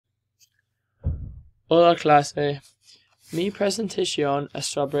Hola clase, mi presentación es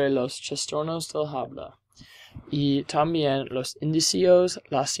sobre los trastornos del habla y también los indicios,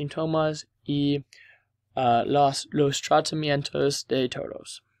 los síntomas y los tratamientos de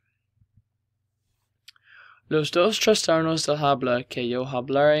todos. Los dos trastornos del habla que yo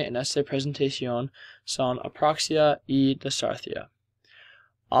hablaré en esta presentación son apraxia y dysarthria.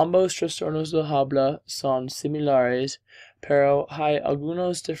 Ambos trastornos del habla son similares, pero hay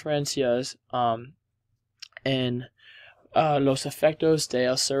algunas diferencias en los efectos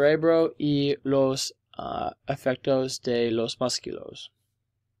del cerebro y los efectos de los músculos.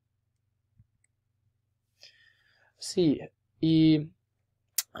 Sí, y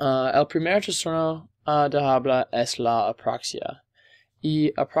el primer trastorno de habla es la apraxia.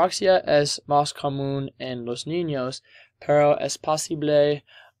 Y apraxia es más común en los niños, pero es posible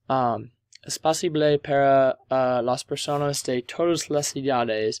para las personas de todas las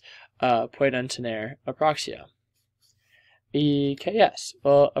edades pueden tener apraxia. ¿Y qué es?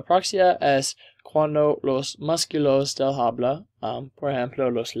 Apraxia es cuando los músculos del habla, por ejemplo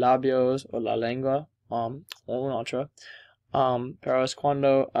los labios o la lengua, o un otro, pero es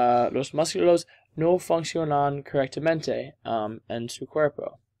cuando los músculos no funcionan correctamente en su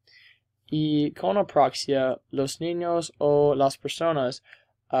cuerpo. Y con apraxia, los niños o las personas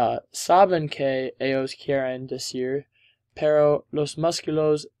saben que ellos quieren decir, pero los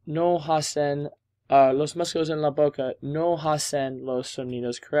músculos no hacen, los músculos en la boca no hacen los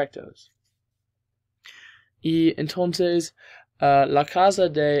sonidos correctos. Y entonces, la causa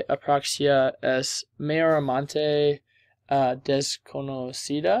de apraxia es mayormente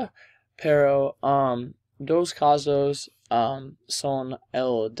desconocida, pero dos casos son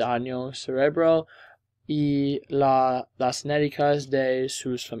el daño cerebral y las genéticas de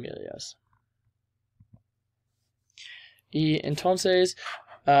sus familias. Y entonces,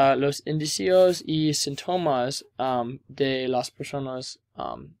 los indicios y síntomas de las personas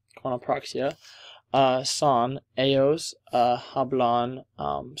con apraxia son ellos hablan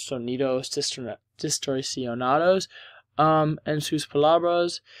sonidos distorsionados en sus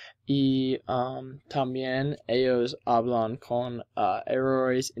palabras y también ellos hablan con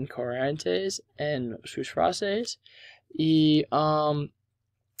errores incoherentes en sus frases y otro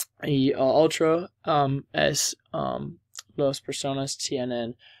es las personas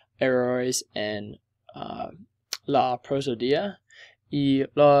tienen errores en la prosodía. Y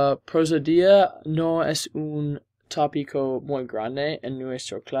la prosodía no es un tópico muy grande en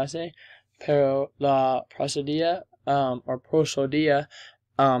nuestra clase, pero la prosodía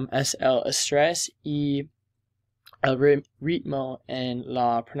es el estrés y el ritmo en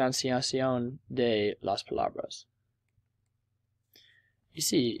la pronunciación de las palabras. Y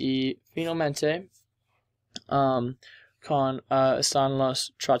sí, y finalmente están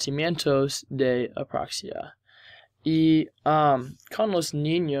los tratamientos de apraxia. Y con los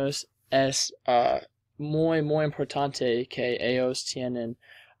niños es muy importante que ellos tienen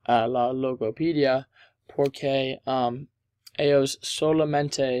la logopedia porque ellos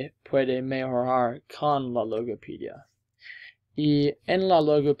solamente pueden mejorar con la logopedia. Y en la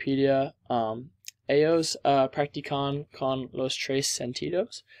logopedia ellos practican con los tres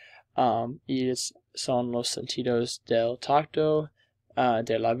sentidos y son los sentidos del tacto,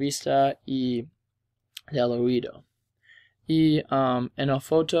 de la vista y del oído. Y en la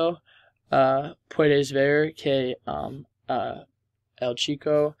foto puedes ver que el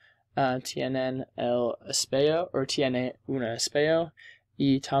chico tiene el espejo o tiene un espejo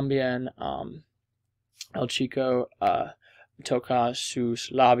y también el chico toca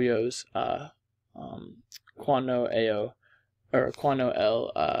sus labios cuando él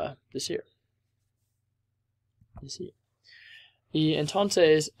decir. Y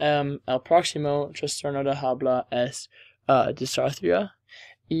entonces el próximo trastorno de habla es dysarthria.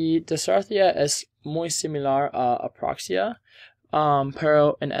 Y dysarthria es muy similar a apraxia,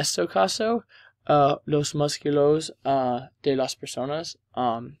 pero en este caso los músculos de las personas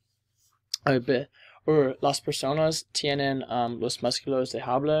las personas tienen los músculos de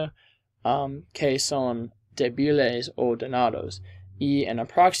habla que son débiles o dañados. Y en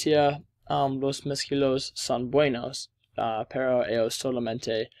apraxia los músculos son buenos, pero ellos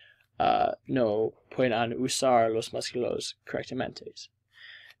solamente no pueden usar los músculos correctamente.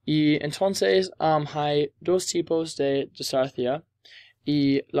 Y entonces hay dos tipos de dysarthria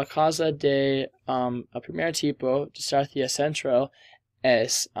y la causa de el primer tipo, dysarthria central,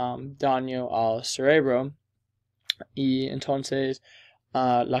 es daño al cerebro y entonces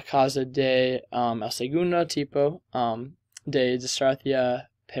la causa de el segundo tipo de dysarthria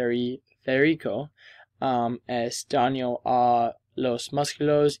periférico es daño a los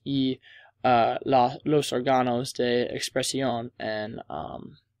músculos y los órganos de expresión en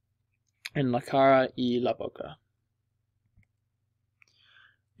la cara y la boca.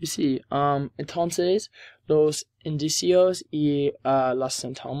 Y sí, entonces los indicios y los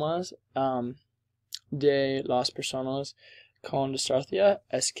síntomas de las personas con disarthria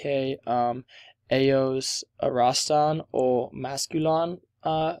es que ellos arrastran o masculan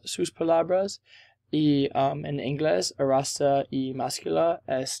sus palabras, y en inglés arrastra y mascula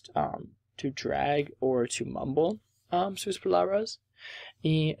es to drag or to mumble sus palabras.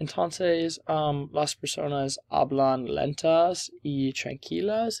 Y entonces las personas hablan lentas y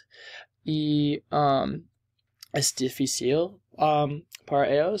tranquilas, y es difícil para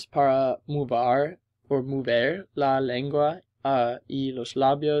ellos para mover la lengua y los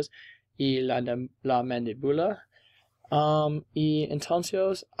labios y la mandíbula. Y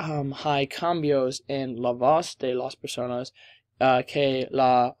entonces hay cambios en la voz de las personas que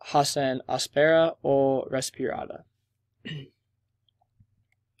la hacen áspera o respirada.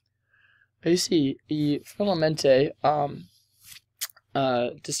 Y sí, y finalmente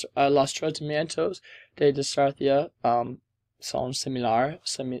los tratamientos de disarthria son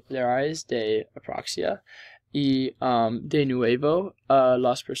similares de apraxia, y de nuevo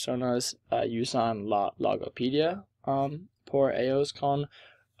las personas usan la logopedia por ellos con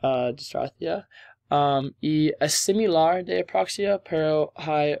disarthria, y es similar de apraxia, pero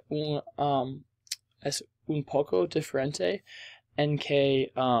hay es un poco diferente en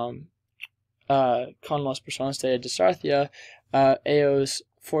que con las personas de disarthria ellos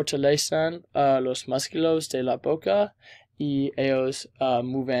fortalecen los músculos de la boca, y ellos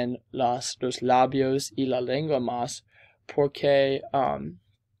mueven los labios y la lengua más, porque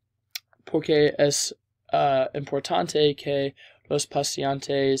es importante que los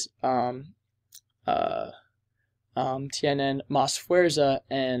pacientes tienen más fuerza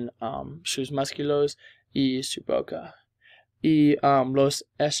en sus músculos y su boca. Y los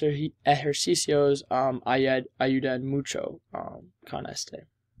ejercicios ayudan mucho con este.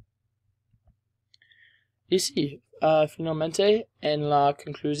 Y sí, finalmente, en la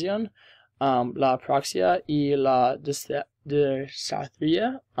conclusión, la apraxia y la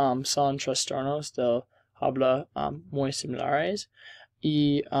disarthria son trastornos del habla muy similares,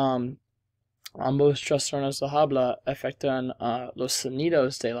 y ambos trastornos del habla afectan los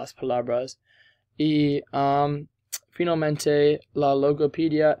sonidos de las palabras. Y finalmente, la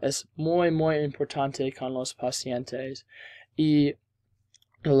logopedia es muy importante con los pacientes, y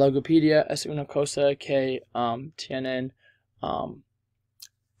la logopedia es una cosa que tienen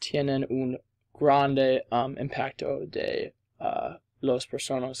un grande impacto de las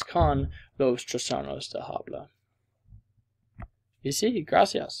personas con los trastornos de habla. Y sí,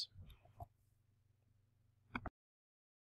 gracias.